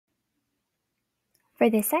For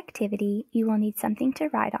this activity, you will need something to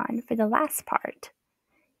write on for the last part.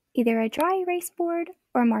 Either a dry erase board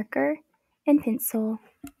or marker and pencil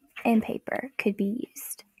and paper could be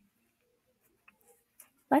used.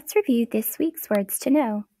 Let's review this week's words to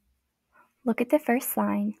know. Look at the first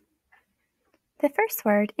line. The first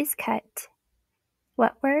word is cut.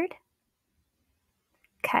 What word?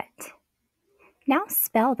 Cut. Now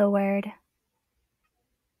spell the word.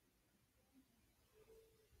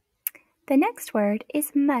 The next word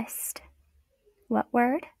is must. What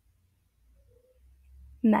word?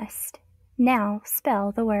 Must. Now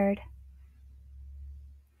spell the word.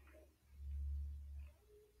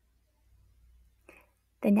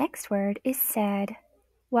 The next word is said.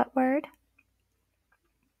 What word?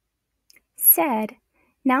 Said.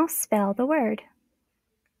 Now spell the word.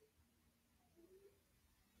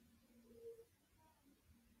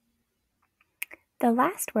 The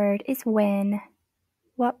last word is when.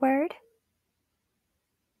 What word?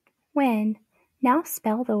 When. Now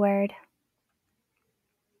spell the word.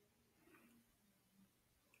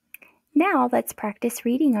 Now let's practice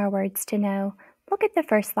reading our words to know. Look at the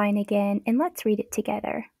first line again and let's read it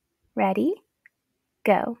together. Ready?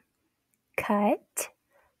 Go. Cut,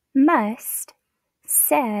 must,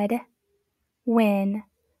 said, when.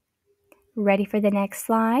 Ready for the next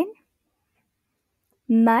line?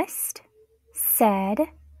 Must, said,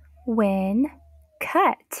 when,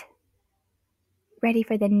 cut. Ready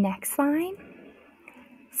for the next line?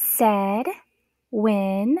 Said,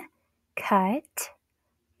 when, cut,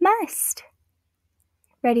 must.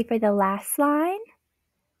 Ready for the last line?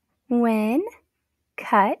 When,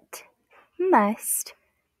 cut, must,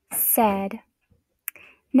 said.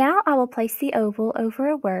 Now I will place the oval over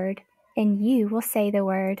a word and you will say the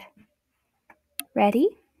word. Ready?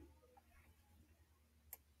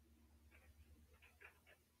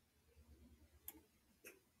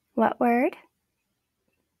 What word?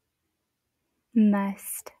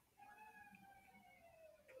 Must.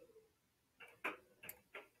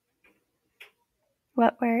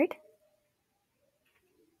 What word?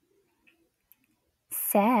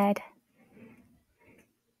 Said.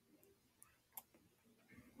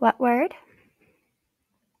 What word?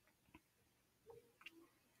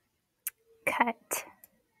 Cut.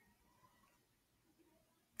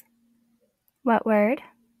 What word?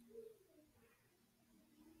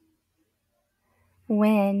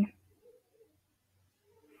 When.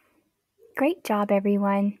 Great job,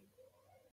 everyone.